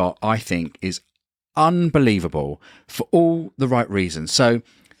this shot, I think, is unbelievable for all the right reasons. So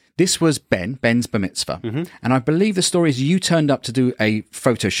this was Ben's bar mitzvah. Mm-hmm. And I believe the story is you turned up to do a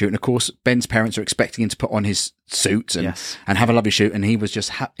photo shoot. And of course, Ben's parents are expecting him to put on his suit and have a lovely shoot. And he was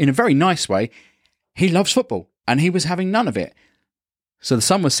just, in a very nice way, he loves football and he was having none of it. So the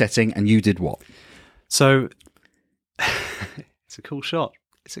sun was setting and you did what? So it's a cool shot.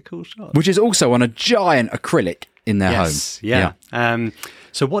 Which is also on a giant acrylic in their home. Yeah.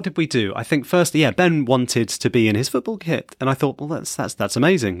 So what did we do? I think first, Ben wanted to be in his football kit, and I thought, well, that's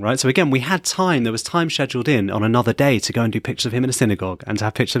amazing, right? So again, we had time. There was time scheduled in on another day to go and do pictures of him in a synagogue and to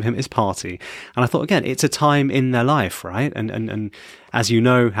have pictures of him at his party. And I thought, again, it's a time in their life, right? And as you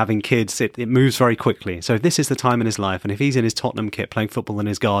know, having kids, it moves very quickly. So this is the time in his life, and if he's in his Tottenham kit playing football in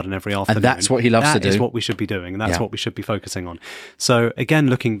his garden every afternoon, and that's what he loves to do. That is what we should be doing, and that's what we should be focusing on. So again,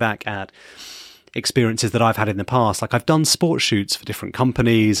 looking back at experiences that I've had in the past, like I've done sports shoots for different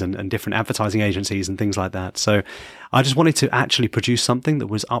companies and different advertising agencies and things like that. So I just wanted to actually produce something that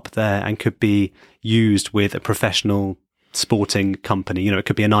was up there and could be used with a professional sporting company. It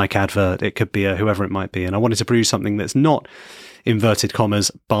could be a Nike advert, it could be whoever it might be. And I wanted to produce something that's not, inverted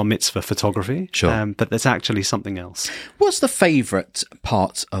commas, bar mitzvah photography, but that's actually something else. What's the favourite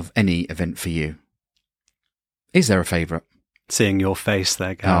part of any event for you? Is there a favourite? Seeing your face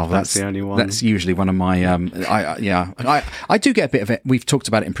there, Gav. That's the only one. That's usually one of my. I do get a bit of it. We've talked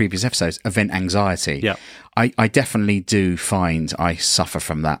about it in previous episodes. Event anxiety. Yeah, I definitely do find I suffer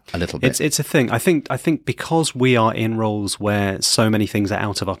from that a little bit. It's a thing. I think because we are in roles where so many things are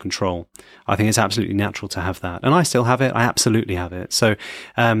out of our control, I think it's absolutely natural to have that. And I still have it. I absolutely have it. So,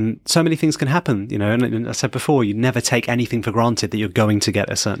 so many things can happen. And I said before, you never take anything for granted that you're going to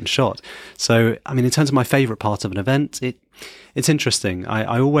get a certain shot. So, I mean, in terms of my favourite part of an event, it's interesting.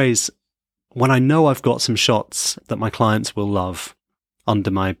 I always, when I know I've got some shots that my clients will love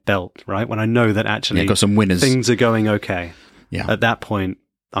under my belt, right? When I know that actually got some winners. Things are going okay. Yeah. At that point,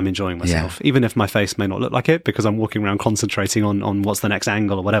 I'm enjoying myself, even if my face may not look like it because I'm walking around concentrating on what's the next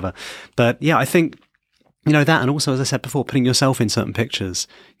angle or whatever. But yeah, I think, that, and also, as I said before, putting yourself in certain pictures,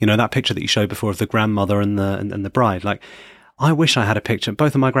 that picture that you showed before of the grandmother and the bride, like, I wish I had a picture.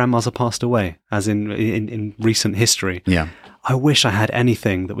 Both of my grandmas have passed away, as in recent history. Yeah. I wish I had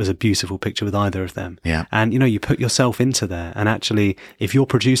anything that was a beautiful picture with either of them. Yeah. And, you put yourself into there. And actually, if you're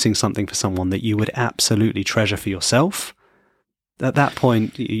producing something for someone that you would absolutely treasure for yourself, at that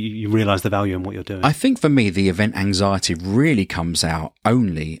point, you realize the value in what you're doing. I think for me, the event anxiety really comes out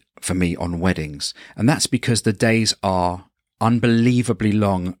only for me on weddings. And that's because the days are unbelievably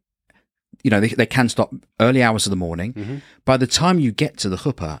long. They can stop early hours of the morning. Mm-hmm. By the time you get to the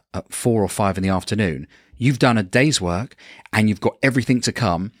chuppah at 4 or 5 in the afternoon, you've done a day's work and you've got everything to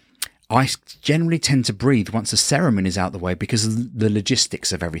come. I generally tend to breathe once the ceremony is out the way because of the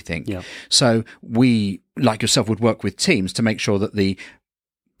logistics of everything. Yeah. So we, like yourself, would work with teams to make sure that the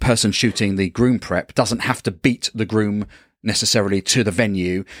person shooting the groom prep doesn't have to beat the groom necessarily to the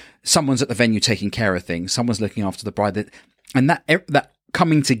venue. Someone's at the venue taking care of things. Someone's looking after the bride. And that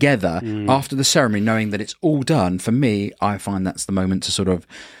coming together after the ceremony, knowing that it's all done, for me, I find that's the moment to sort of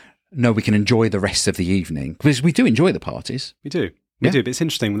know we can enjoy the rest of the evening. Because we do enjoy the parties. We do. We do, but it's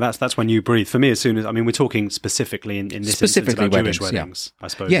interesting. That's when you breathe. For me, as soon as, I mean, we're talking specifically in this specifically instance about weddings, Jewish weddings, I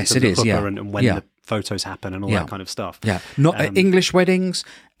suppose. Yes, it is, yeah. And when the photos happen and all that kind of stuff. Yeah, not English weddings,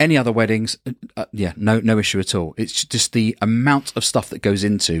 any other weddings. No issue at all. It's just the amount of stuff that goes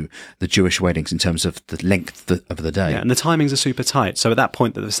into the Jewish weddings in terms of the length of the day. Yeah, and the timings are super tight. So at that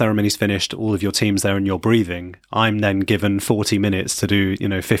point that the ceremony's finished, all of your team's there and you're breathing, I'm then given 40 minutes to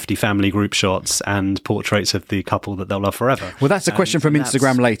do, 50 family group shots and portraits of the couple that they'll love forever. Well, that's a question from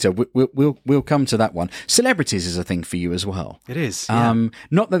Instagram later. We'll come to that one. Celebrities is a thing for you as well. It is. Yeah.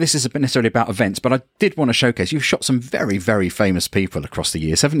 Not that this is necessarily about events, but I did want to showcase you've shot some very, very famous people across the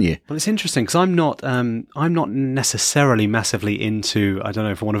years, haven't you? Well, it's interesting because I'm not necessarily massively into, I don't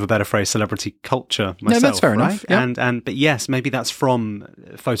know, for want of a better phrase, celebrity culture myself. No, that's fair enough. Yeah. But yes, maybe that's from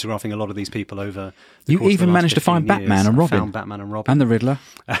photographing a lot of these people over. You even managed to find Batman and Robin. Found Batman and Robin and the Riddler.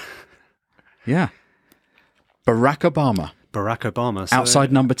 Yeah, Barack Obama. So,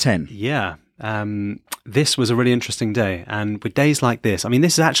 outside number 10. Yeah. This was a really interesting day, and with days like this, I mean,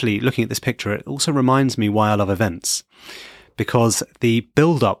 this is actually, looking at this picture, it also reminds me why I love events, because the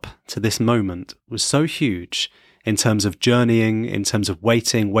build-up to this moment was so huge in terms of journeying, in terms of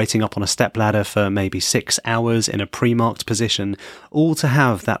waiting up on a stepladder for maybe 6 hours in a pre-marked position, all to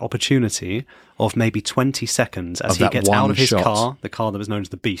have that opportunity of maybe 20 seconds as he gets out of his car, the car that was known as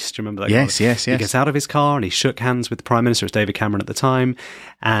the Beast. Do you remember that? Yes. He gets out of his car and he shook hands with the Prime Minister, it was David Cameron at the time,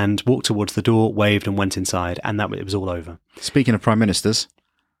 and walked towards the door, waved and went inside, and it was all over. Speaking of Prime Ministers,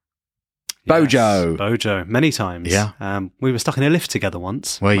 Bojo, many times. Yeah. We were stuck in a lift together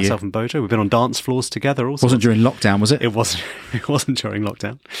once. Were myself you? and Bojo. We've been on dance floors together. Also, wasn't during lockdown, was it? It wasn't. It wasn't during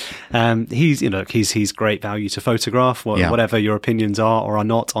lockdown. He's great value to photograph. Whatever your opinions are or are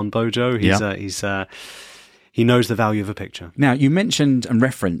not on Bojo, he knows the value of a picture. Now, you mentioned and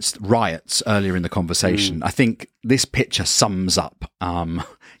referenced riots earlier in the conversation. I think this picture sums up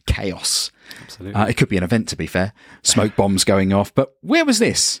chaos. Absolutely. It could be an event, to be fair. Smoke bombs going off. But where was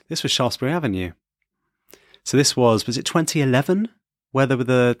this? This was Shaftesbury Avenue. So this was it 2011? Where there were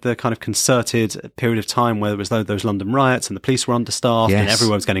the kind of concerted period of time where there was those London riots and the police were understaffed and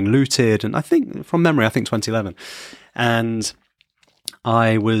everyone was getting looted. And I think, from memory, 2011. And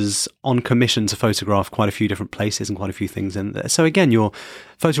I was on commission to photograph quite a few different places and quite a few things in there. So again, you're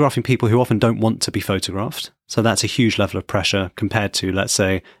photographing people who often don't want to be photographed. So that's a huge level of pressure compared to, let's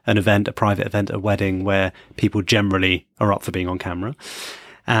say, an event, a private event, a wedding, where people generally are up for being on camera.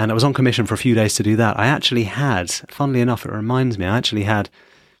 And I was on commission for a few days to do that. I actually had, funnily enough, it reminds me,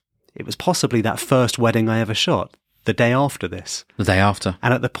 it was possibly that first wedding I ever shot. The day after this. The day after.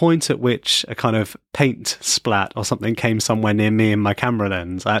 And at the point at which a kind of paint splat or something came somewhere near me and my camera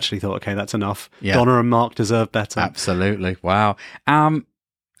lens, I actually thought, okay, that's enough. Yeah. Donna and Mark deserve better. Absolutely. Wow. Our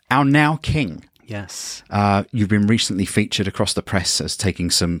now king. Yes. You've been recently featured across the press as taking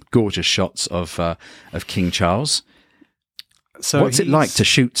some gorgeous shots of King Charles. So what's it like to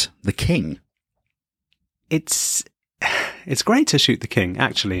shoot the king? It's great to shoot the king,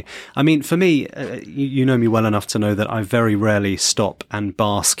 actually. I mean, for me, you know me well enough to know that I very rarely stop and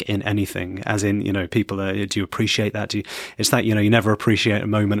bask in anything, as in, people, do you appreciate that? It's that, you never appreciate a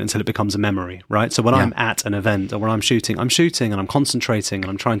moment until it becomes a memory, right? So when I'm at an event or when I'm shooting and I'm concentrating and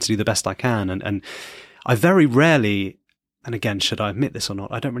I'm trying to do the best I can. And I very rarely, and again, should I admit this or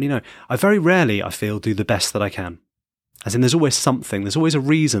not? I don't really know. I feel, do the best that I can. As in, there's always a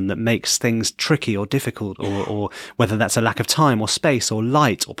reason that makes things tricky or difficult, or whether that's a lack of time or space or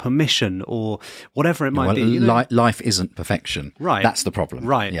light or permission or whatever it might be. Life isn't perfection. Right. That's the problem.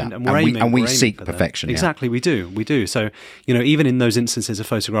 Right. Yeah. And we seek perfection. Exactly. We do. So, even in those instances of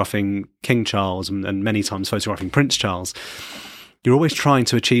photographing King Charles and many times photographing Prince Charles, you're always trying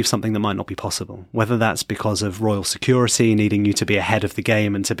to achieve something that might not be possible, whether that's because of royal security needing you to be ahead of the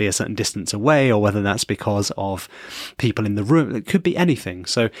game and to be a certain distance away, or whether that's because of people in the room. It could be anything.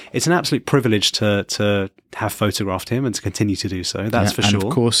 So it's an absolute privilege to have photographed him and to continue to do so. That's for sure. And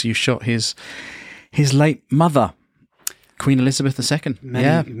of course, you shot his late mother, Queen Elizabeth II.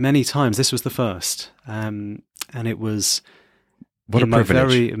 Many times. This was the first. And it was... What a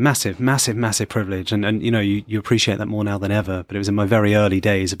privilege. Very massive privilege. And you appreciate that more now than ever, but it was in my very early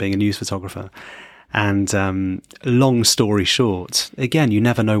days of being a news photographer. And long story short, again, you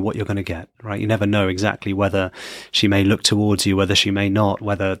never know what you're going to get, right? You never know exactly whether she may look towards you, whether she may not,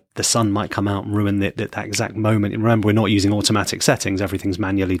 whether the sun might come out and ruin that exact moment. And remember, we're not using automatic settings. Everything's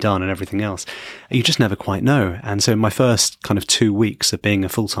manually done and everything else. You just never quite know. And so in my first kind of 2 weeks of being a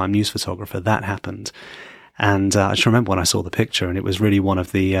full-time news photographer, that happened. And I just remember when I saw the picture, and it was really one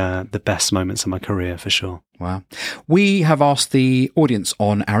of the best moments of my career for sure. Wow. We have asked the audience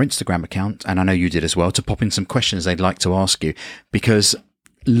on our Instagram account, and I know you did as well, to pop in some questions they'd like to ask you, because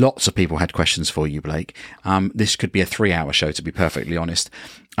lots of people had questions for you, Blake. This could be a 3-hour show, to be perfectly honest.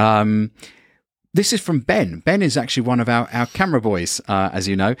 This is from Ben. Ben is actually one of our camera boys, as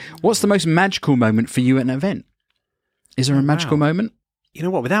you know. What's the most magical moment for you at an event? Is there a magical moment? You know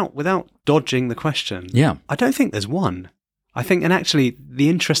what? Without dodging the question, yeah, I don't think there's one. I think, and actually, the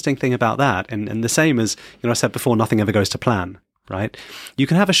interesting thing about that, and the same as I said before, nothing ever goes to plan, right? You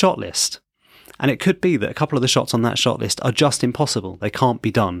can have a shot list, and it could be that a couple of the shots on that shot list are just impossible. They can't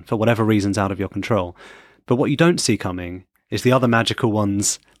be done for whatever reasons out of your control. But what you don't see coming is the other magical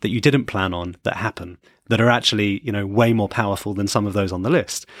ones that you didn't plan on that happen, that are actually, way more powerful than some of those on the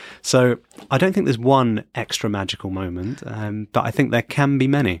list. So I don't think there's one extra magical moment, but I think there can be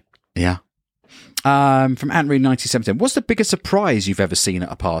many. Yeah. From Ant Reed 1917, what's the biggest surprise you've ever seen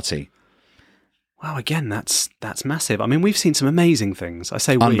at a party? Wow, again, that's massive. I mean, we've seen some amazing things. I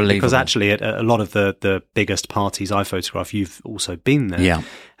say we, because actually at a lot of the biggest parties I photograph, you've also been there. Yeah.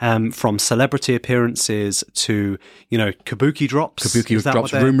 From celebrity appearances to, kabuki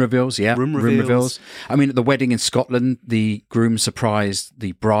drops. Room reveals, yeah. Room reveals. I mean, at the wedding in Scotland, the groom surprised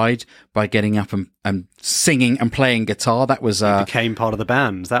the bride by getting up and singing and playing guitar. That was He became part of the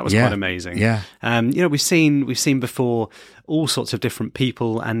band. That was quite amazing. Yeah. We've seen before all sorts of different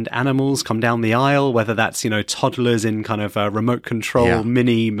people and animals come down the aisle, whether that's, toddlers in kind of a remote control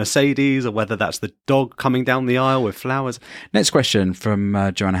mini Mercedes, or whether that's the dog coming down the aisle with flowers. Next question from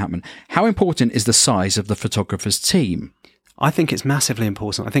Joanna Hatman. How important is the size of the photographer's team? I think it's massively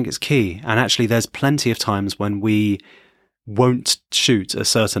important. I think it's key. And actually, there's plenty of times when we won't shoot a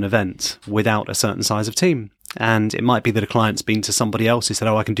certain event without a certain size of team. And it might be that a client's been to somebody else who said,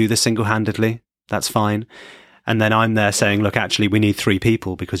 I can do this single-handedly. That's fine. And then I'm there saying, look, actually, we need 3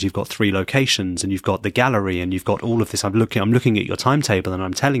 people because you've got 3 locations and you've got the gallery and you've got all of this. I'm looking at your timetable and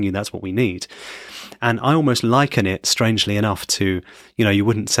I'm telling you that's what we need. And I almost liken it, strangely enough, to, you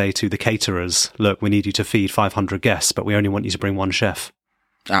wouldn't say to the caterers, look, we need you to feed 500 guests, but we only want you to bring 1 chef.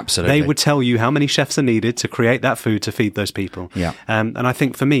 Absolutely. They would tell you how many chefs are needed to create that food to feed those people. Yeah. And I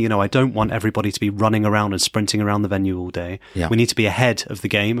think for me, I don't want everybody to be running around and sprinting around the venue all day. Yeah. We need to be ahead of the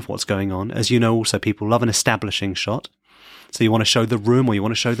game of what's going on. As you know, also people love an establishing shot. So you want to show the room, or you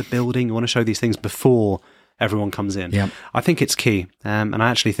want to show the building, you want to show these things before everyone comes in. Yeah. I think it's key. And I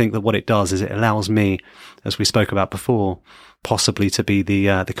actually think that what it does is it allows me, as we spoke about before, possibly to be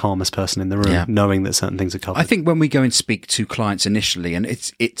the calmest person in the room, knowing that certain things are covered. I think when we go and speak to clients initially, and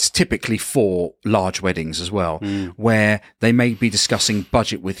it's typically for large weddings as well, where they may be discussing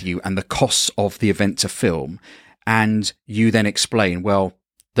budget with you and the costs of the event to film, and you then explain, well,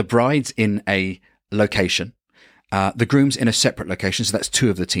 the bride's in a location, the groom's in a separate location, so that's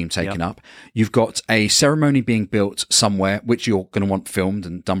 2 of the team taken up. You've got a ceremony being built somewhere, which you're going to want filmed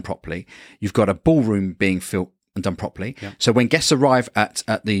and done properly. You've got a ballroom being filmed and done properly. Yep. So when guests arrive at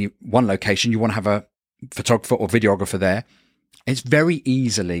the one location, you want to have a photographer or videographer there. It's very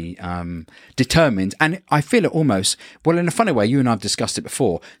easily determined. And I feel it almost, well, in a funny way, you and I have discussed it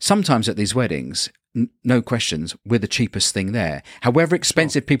before. Sometimes at these weddings, no questions, we're the cheapest thing there. However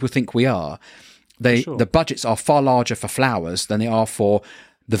expensive people think we are, the budgets are far larger for flowers than they are for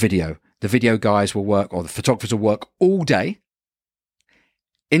the video. The video guys will work, or the photographers will work all day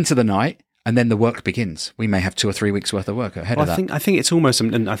into the night, and then the work begins. We may have 2 or 3 weeks worth of work ahead of that. I think it's almost,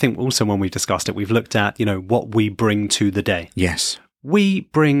 and I think also when we've discussed it, we've looked at, what we bring to the day. Yes. We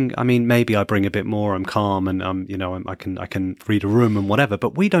bring, maybe I bring a bit more, I'm calm and I can read a room and whatever,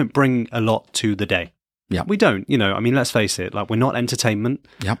 but we don't bring a lot to the day. Yeah. We don't, let's face it, we're not entertainment.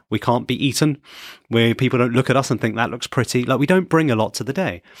 Yeah. We can't be eaten, where people don't look at us and think that looks pretty. We don't bring a lot to the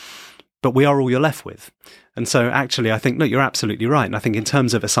day. But we are all you're left with. And so actually, I think, look, you're absolutely right. And I think in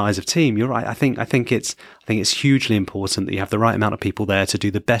terms of a size of team, you're right. I think it's hugely important that you have the right amount of people there to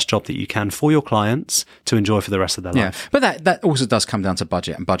do the best job that you can for your clients to enjoy for the rest of their life. But that also does come down to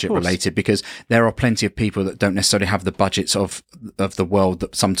budget and budget related, because there are plenty of people that don't necessarily have the budgets of the world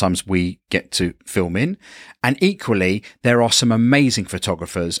that sometimes we get to film in. And equally, there are some amazing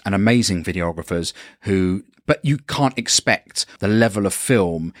photographers and amazing videographers but you can't expect the level of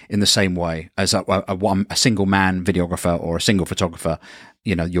film in the same way as a single man videographer or a single photographer.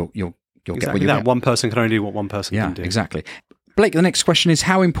 You're you'll get what Exactly you that. get. One person can only do what one person Yeah, can do. exactly. Blake, the next question is,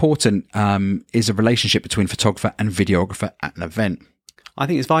 how important is a relationship between photographer and videographer at an event? I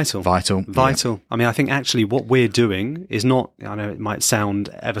think it's vital. Vital. Vital. I mean, I think actually what we're doing is not, I know it might sound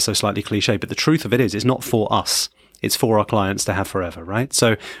ever so slightly cliche, but the truth of it is, it's not for us. It's for our clients to have forever, right?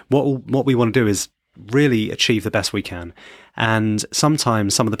 So what we want to do is really achieve the best we can. And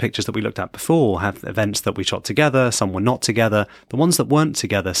sometimes some of the pictures that we looked at before have events that we shot together, some were not together. The ones that weren't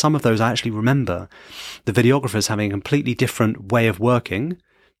together, some of those I actually remember the videographers having a completely different way of working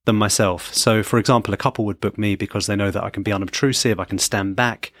than myself. So, for example, a couple would book me because they know that I can be unobtrusive, I can stand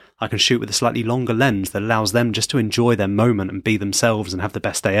back, I can shoot with a slightly longer lens that allows them just to enjoy their moment and be themselves and have the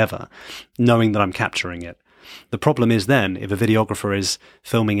best day ever, knowing that I'm capturing it. The problem is then, if a videographer is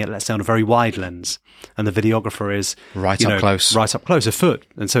filming it, let's say on a very wide lens, and the videographer is Right up close, a foot.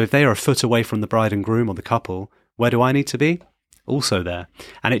 And so if they are a foot away from the bride and groom or the couple, where do I need to be? Also there.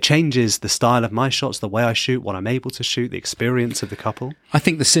 And it changes the style of my shots, the way I shoot, what I'm able to shoot, the experience of the couple. I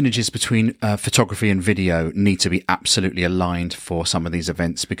think the synergies between photography and video need to be absolutely aligned for some of these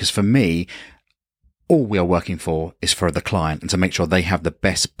events, because for me, all we are working for is for the client and to make sure they have the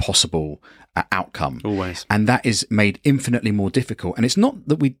best possible outcome. Always. And that is made infinitely more difficult. And it's not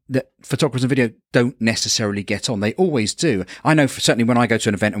that photographers and video don't necessarily get on. They always do. I know certainly when I go to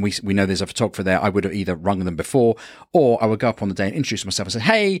an event and we know there's a photographer there, I would have either rung them before, or I would go up on the day and introduce myself and say,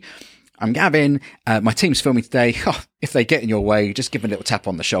 hey, I'm Gavin. My team's filming today. If they get in your way, just give them a little tap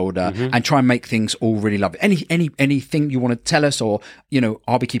on the shoulder and try and make things all really lovely. Anything you want to tell us, or,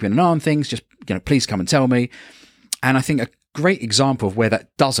 I'll be keeping an eye on things. Just, please come and tell me. And I think a great example of where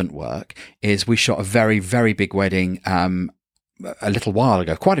that doesn't work is we shot a very, very big wedding, a little while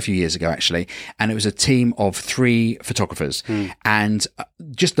ago, quite a few years ago, actually. And it was a team of 3 photographers. And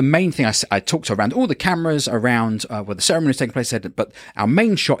just the main thing I talked to around all the cameras around where the ceremony was taking place, said, but our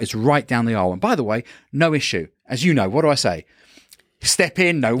main shot is right down the aisle. And by the way, no issue. As you know, what do I say? Step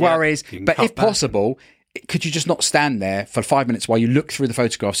in, no worries. But if possible, could you just not stand there for 5 minutes while you look through the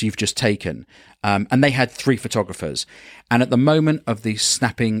photographs you've just taken? And they had 3 photographers. And at the moment of the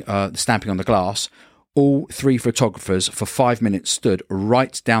stamping on the glass, all 3 photographers for 5 minutes stood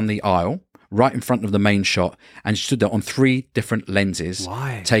right down the aisle, right in front of the main shot, and stood there on 3 different lenses.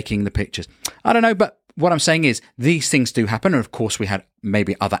 Why? Taking the pictures. I don't know, but what I'm saying is these things do happen. And of course, we had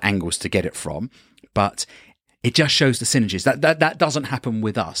maybe other angles to get it from, but it just shows the synergies. That doesn't happen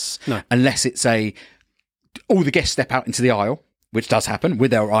with us unless it's all the guests step out into the aisle, which does happen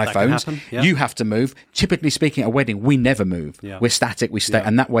with our iPhones. You have to move. Typically speaking, at a wedding, we never move. We're static. We stay,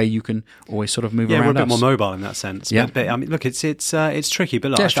 and that way you can always sort of move around. We're a bit more mobile in that sense. Yeah. But I mean, look, it's tricky,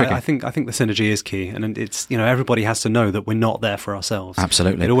 but look, I think the synergy is key, and it's everybody has to know that we're not there for ourselves.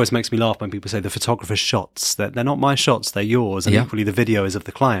 Absolutely. It always makes me laugh when people say the photographer's shots. They're not my shots. They're yours, and equally the video is of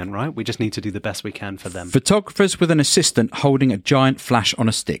the client. Right? We just need to do the best we can for them. Photographers with an assistant holding a giant flash on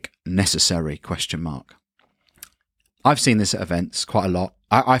a stick. Necessary? ? I've seen this at events quite a lot.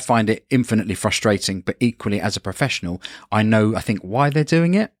 I find it infinitely frustrating, but equally as a professional, I think why they're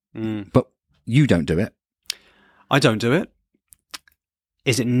doing it, but you don't do it. I don't do it.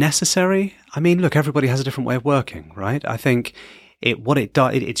 Is it necessary? I mean, look, everybody has a different way of working, right? I think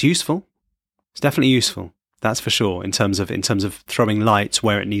it's useful. It's definitely useful. That's for sure, in terms of throwing lights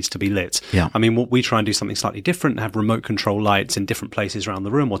where it needs to be lit. Yeah. I mean, we try and do something slightly different, have remote control lights in different places around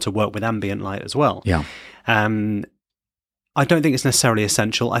the room, or to work with ambient light as well. Yeah. I don't think it's necessarily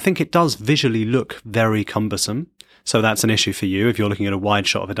essential. I think it does visually look very cumbersome. So that's an issue for you if you're looking at a wide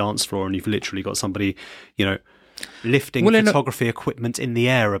shot of a dance floor and you've literally got somebody, lifting photography equipment in the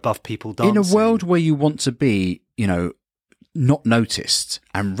air above people dancing. In a world where you want to be, not noticed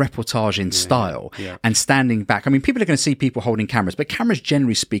and reportage in style and standing back. I mean, people are going to see people holding cameras, but cameras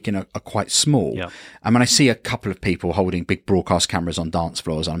generally speaking are quite small. Yeah. I mean, I see a couple of people holding big broadcast cameras on dance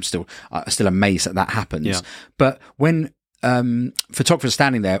floors. I'm still amazed that happens. Yeah. But when photographers are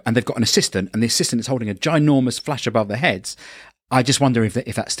standing there and they've got an assistant and the assistant is holding a ginormous flash above their heads, I just wonder if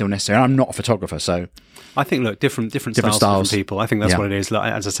that's still necessary. And I'm not a photographer, so I think different styles for different people. I think that's what it is.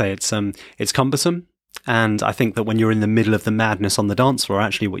 Like, as I say, it's cumbersome. And I think that when you're in the middle of the madness on the dance floor,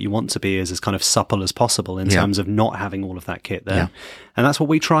 actually what you want to be is as kind of supple as possible in terms of not having all of that kit there. Yeah. And that's what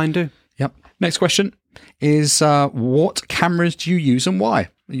we try and do. Yep. Next question is, what cameras do you use and why?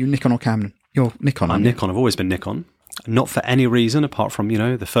 Are you Nikon or Canon? You're Nikon. I'm Nikon. I've always been Nikon. Not for any reason apart from,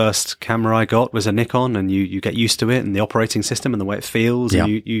 the first camera I got was a Nikon, and you get used to it and the operating system and the way it feels. And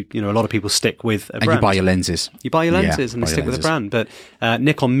you a lot of people stick with a brand. And you buy your lenses. You buy your lenses and they stick with a brand. But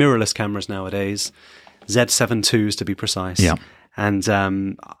Nikon mirrorless cameras nowadays, Z7 IIs to be precise. Yeah.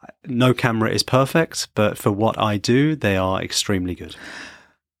 And no camera is perfect, but for what I do, they are extremely good.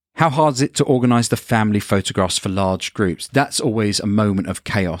 How hard is it to organise the family photographs for large groups? That's always a moment of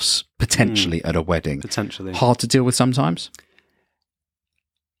chaos, potentially, at a wedding. Potentially. Hard to deal with sometimes?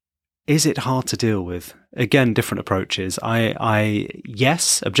 Is it hard to deal with? Again, different approaches.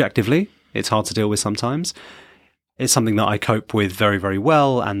 Yes, objectively, it's hard to deal with sometimes. It's something that I cope with very, very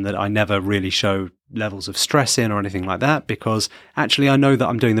well, and that I never really show levels of stress in or anything like that, because actually I know that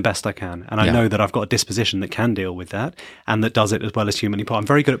I'm doing the best I can, and I know that I've got a disposition that can deal with that and that does it as well as humanly possible. I'm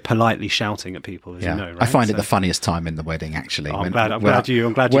very good at politely shouting at people, as you know, right? I find it the funniest time in the wedding, actually. I'm glad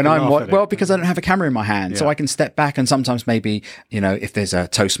you can laugh at it. Well, because I don't have a camera in my hand, so I can step back, and sometimes maybe, if there's a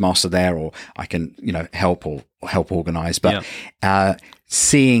Toastmaster there, or I can, help organise. But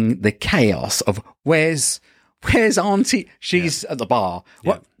seeing the chaos of where's Auntie? She's at the bar.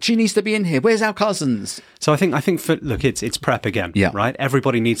 What? She needs to be in here. Where's our cousins? So I think it's prep again, right?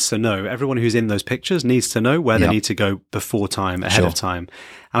 Everybody needs to know. Everyone who's in those pictures needs to know where they need to go before time, ahead of time.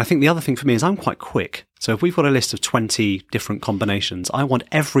 And I think the other thing for me is I'm quite quick. So if we've got a list of 20 different combinations, I want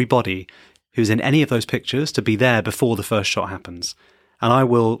everybody who's in any of those pictures to be there before the first shot happens. And I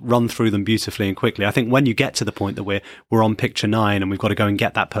will run through them beautifully and quickly. I think when you get to the point that we're on picture 9 and we've got to go and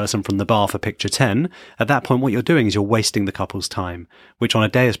get that person from the bar for picture 10, at that point what you're doing is you're wasting the couple's time, which on a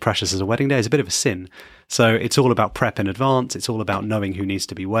day as precious as a wedding day is a bit of a sin. So it's all about prep in advance. It's all about knowing who needs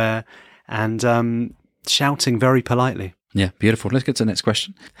to be where, and shouting very politely. Yeah, beautiful. Let's get to the next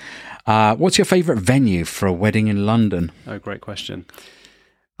question. What's your favourite venue for a wedding in London? Oh, great question.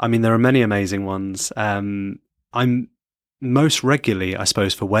 I mean, there are many amazing ones. I'm most regularly, I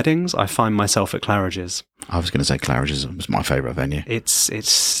suppose, for weddings, I find myself at Claridge's. I was going to say Claridge's was my favourite venue. It's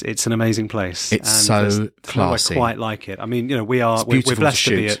an amazing place. It's so classy. I quite like it. I mean, we're blessed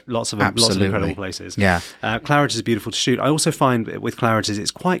to be at lots of incredible places. Yeah, Claridge's is beautiful to shoot. I also find with Claridge's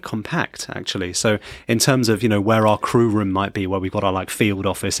it's quite compact, actually. So in terms of where our crew room might be, where we've got our field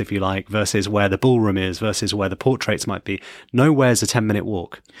office, if you like, versus where the ballroom is, versus where the portraits might be, nowhere's a 10-minute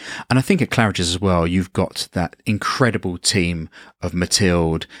walk. And I think at Claridge's as well, you've got that incredible team of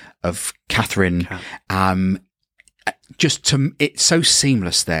Mathilde, of Catherine. It's so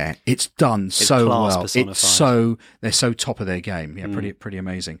seamless there. It's done so well. They're so top of their game. Yeah, pretty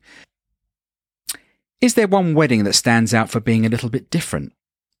amazing. Is there one wedding that stands out for being a little bit different?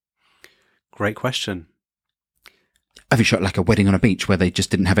 Great question. Have you shot like a wedding on a beach where they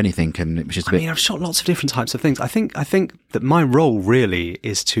just didn't have anything and it was just a bit... I mean, I've shot lots of different types of things. I think that my role really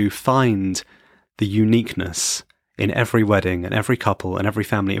is to find the uniqueness in every wedding and every couple and every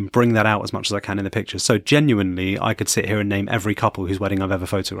family and bring that out as much as I can in the pictures. So genuinely, I could sit here and name every couple whose wedding I've ever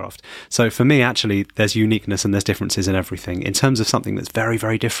photographed. So for me, actually, there's uniqueness and there's differences in everything. In terms of something that's very,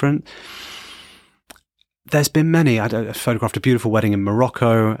 very different, there's been many. I photographed a beautiful wedding in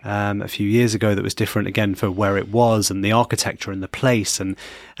Morocco a few years ago that was different, again, for where it was and the architecture and the place and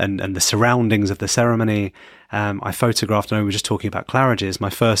the surroundings of the ceremony. I photographed, I know we were just talking about Claridge's, my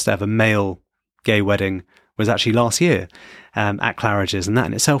first ever male gay wedding was actually last year at Claridge's, and that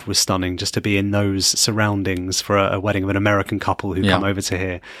in itself was stunning, just to be in those surroundings for a wedding of an American couple who come over to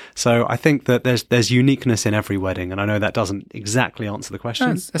here. So I think that there's uniqueness in every wedding, and I know that doesn't exactly answer the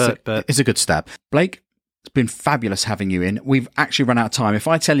question, but it's a good stab. Blake, it's been fabulous having you in. We've actually run out of time. If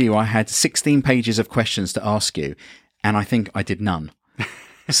I tell you I had 16 pages of questions to ask you, and I think I did none.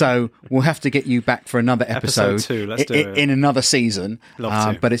 So we'll have to get you back for another episode 2. Let's do it. In another season.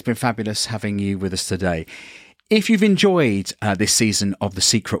 Love to. But it's been fabulous having you with us today. If you've enjoyed this season of The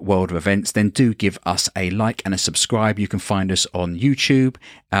Secret World of Events, then do give us a like and a subscribe. You can find us on YouTube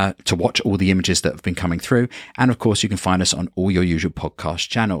to watch all the images that have been coming through. And of course, you can find us on all your usual podcast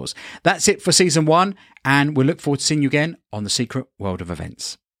channels. That's it for season 1. And we'll look forward to seeing you again on The Secret World of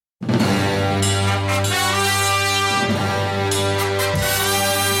Events.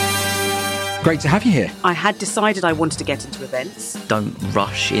 Great to have you here. I had decided I wanted to get into events. Don't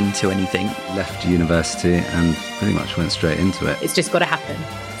rush into anything. Left university and pretty much went straight into it. It's just got to happen.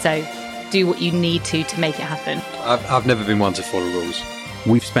 So do what you need to make it happen. I've never been one to follow rules.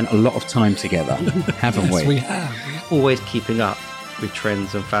 We've spent a lot of time together, haven't we? Yes, we have. Always keeping up with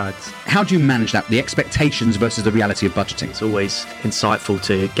trends and fads. How do you manage that, the expectations versus the reality of budgeting? It's always insightful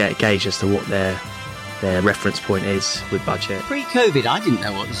to get a gauge as to what their reference point is with budget. Pre-COVID, I didn't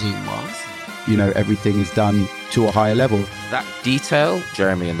know what Zoom was. Everything is done to a higher level. That detail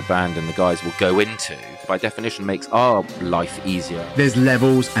Jeremy and the band and the guys will go into, by definition, makes our life easier. There's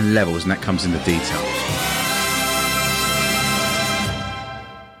levels and levels, and that comes in the detail.